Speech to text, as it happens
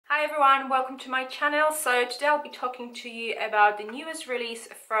Hi everyone, welcome to my channel. So today I'll be talking to you about the newest release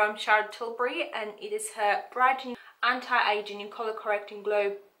from Tilbury, and it is her Brightening Anti-Aging and Color Correcting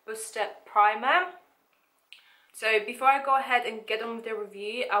Glow Booster Primer. So before I go ahead and get on with the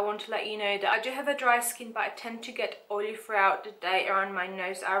review, I want to let you know that I do have a dry skin, but I tend to get oily throughout the day around my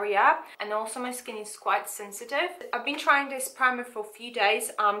nose area, and also my skin is quite sensitive. I've been trying this primer for a few days.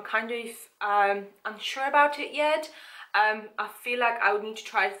 I'm kind of unsure about it yet. I feel like I would need to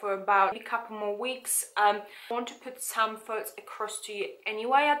try it for about a couple more weeks. I want to put some thoughts across to you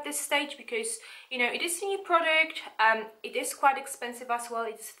anyway at this stage because, you know, it is a new product. It is quite expensive as well.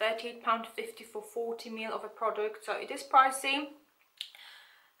 It is £38.50 for 40 ml of a product, so it is pricey.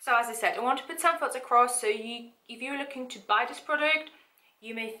 So as I said, I want to put some thoughts across, so if you're looking to buy this product,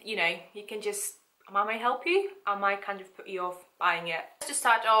 you may, you can just, I might help you. I might kind of put you off buying it. To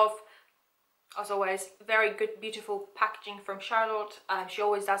start off, as always, very good, beautiful packaging from Charlotte. She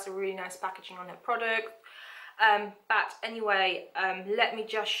always does a really nice packaging on her product. But anyway, let me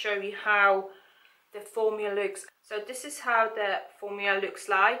just show you how the formula looks. So this is how the formula looks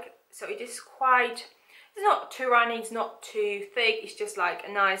like. So it is quite, it's not too runny, it's not too thick, it's just like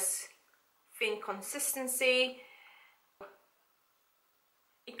a nice thin consistency.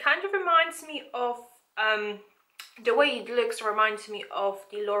 It kind of reminds me of the way it looks reminds me of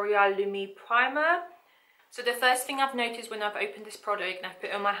the L'Oreal Lumi primer. So the first thing I've noticed when I've opened this product and I've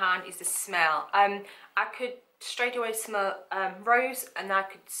put it on my hand is the smell. I could straight away smell rose, and I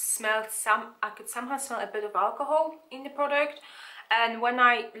could somehow smell a bit of alcohol in the product. And when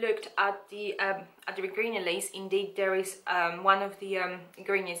I looked at the ingredient list, indeed there is one of the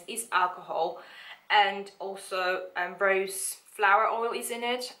ingredients is alcohol, and also rose flower oil is in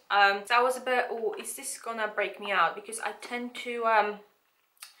it. So I was a bit, oh, is this gonna break me out? Because I tend to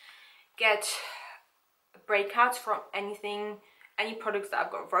get breakouts from any products that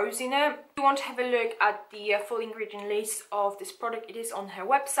have got rose in it. If you want to have a look at the full ingredient list of this product, it is on her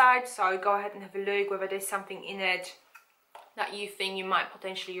website, so go ahead and have a look whether there's something in it that you think you might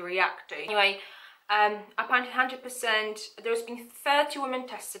potentially react to. Anyway, apparently 100%, there's been 30 women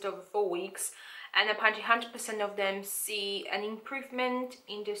tested over 4 weeks, and apparently 100% of them see an improvement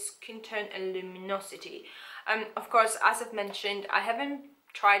in the skin tone and luminosity. Of course, as I've mentioned, I haven't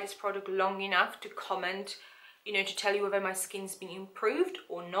tried this product long enough to comment, to tell you whether my skin's been improved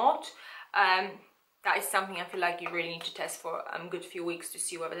or not. That is something I feel like you really need to test for a good few weeks to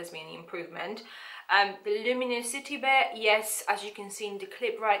see whether there's been any improvement. The luminosity bit, yes, as you can see in the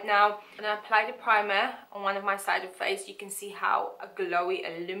clip right now, when I apply the primer on one of my side of face, you can see how glowy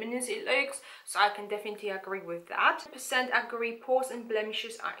and luminous it looks, so I can definitely agree with that. % agree, pores and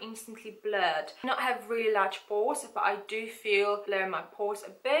blemishes are instantly blurred. I do not have really large pores, but I do feel blur my pores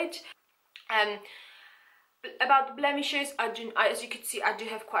a bit. About the blemishes, as you can see, I do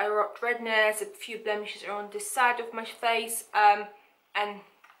have quite a lot of redness. A few blemishes are on this side of my face, and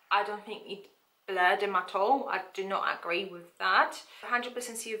I don't think it blurred them at all. I do not agree with that.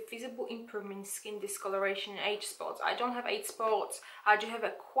 100% see a visible improvement in skin discoloration and age spots. I don't have age spots. I do have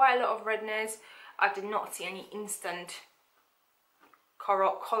quite a lot of redness. I did not see any instant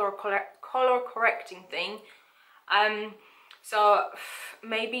color correcting thing. So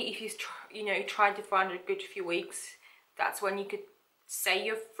maybe if you tried it for a good few weeks, that's when you could say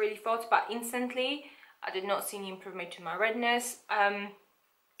you've really thought. But instantly, I did not see any improvement to my redness.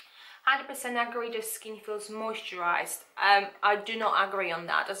 100% agree the skin feels moisturized. I do not agree on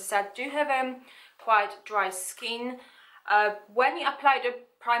that. As I said, I do have quite dry skin. When you apply the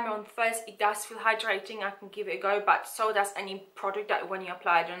primer on first, it does feel hydrating. I can give it a go, but so does any product that when you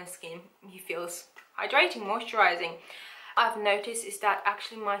apply it on the skin, it feels hydrating, moisturizing. I've noticed is that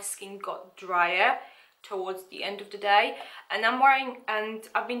actually my skin got drier towards the end of the day, and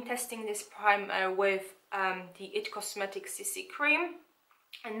I've been testing this primer with the It Cosmetics CC cream,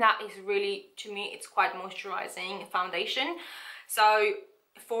 and that is really, to me, it's quite moisturizing foundation. So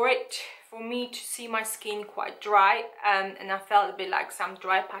for me to see my skin quite dry, and I felt a bit like some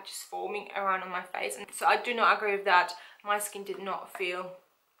dry patches forming around on my face, and so I do not agree with that. My skin did not feel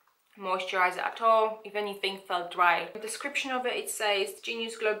moisturizer at all. If anything, felt dry. The description of it, it says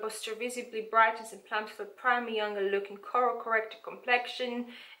Genius Glow Booster visibly brightens and plumps for primary younger looking color corrected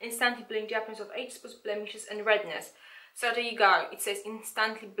complexion, instantly blurring the appearance of age spots, blemishes and redness. So there you go. It says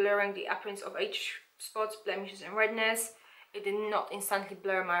instantly blurring the appearance of age spots, blemishes and redness. It did not instantly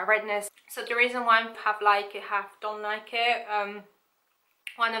blur my redness. So the reason why I half like it, half don't like it,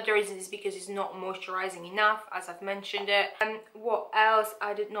 one of the reasons is because it's not moisturizing enough, as I've mentioned it. What else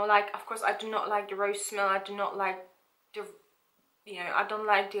I did not like? Of course, I do not like the rose smell. I do not like the you know, I don't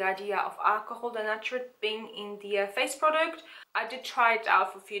like the idea of alcohol denatured being in the face product. I did try it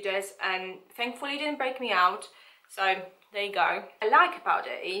out for a few days and thankfully it didn't break me out, so there you go. What I like about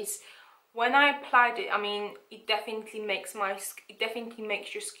it is when I applied it, I mean, it definitely makes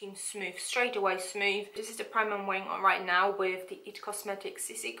your skin smooth, straight away smooth. This is the primer I'm wearing on right now with the It Cosmetics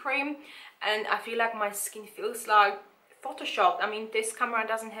CC cream, and I feel like my skin feels like Photoshopped. I mean, this camera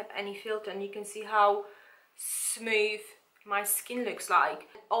doesn't have any filter and you can see how smooth my skin looks like.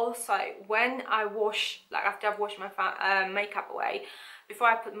 Also, when I wash, like after I've washed my makeup away, before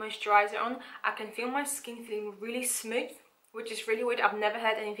I put moisturizer on, I can feel my skin feeling really smooth, which is really weird. I've never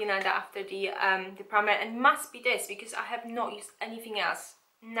had anything like that after the primer, and it must be this because I have not used anything else,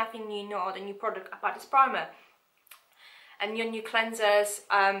 nothing new, no other new product apart this primer and your new cleansers.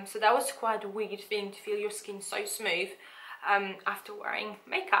 So that was quite a weird thing to feel your skin so smooth after wearing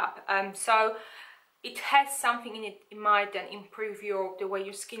makeup. So it has something in it. It might then improve the way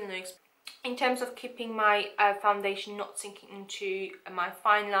your skin looks. In terms of keeping my foundation not sinking into my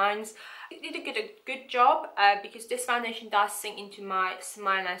fine lines, it did a good job because this foundation does sink into my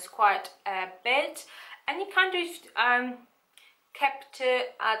smile lines quite a bit, and it kind of kept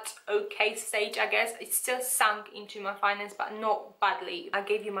it at okay stage, I guess. It still sunk into my fine lines, but not badly. I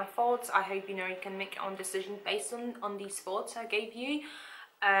gave you my thoughts. I hope you know you can make your own decision based on these thoughts I gave you.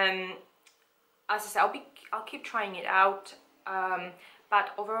 As I said, I'll keep trying it out.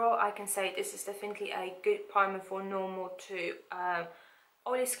 But overall, I can say this is definitely a good primer for normal to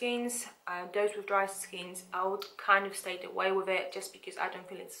oily skins. Those with dry skins, I would kind of stay away with it just because I don't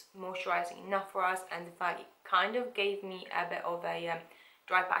feel it's moisturizing enough for us, and the fact it kind of gave me a bit of a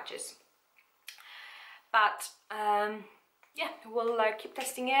dry patches. But yeah, we'll keep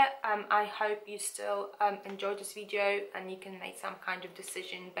testing it. I hope you still enjoyed this video and you can make some kind of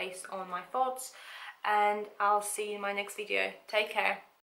decision based on my thoughts, and I'll see you in my next video. Take care.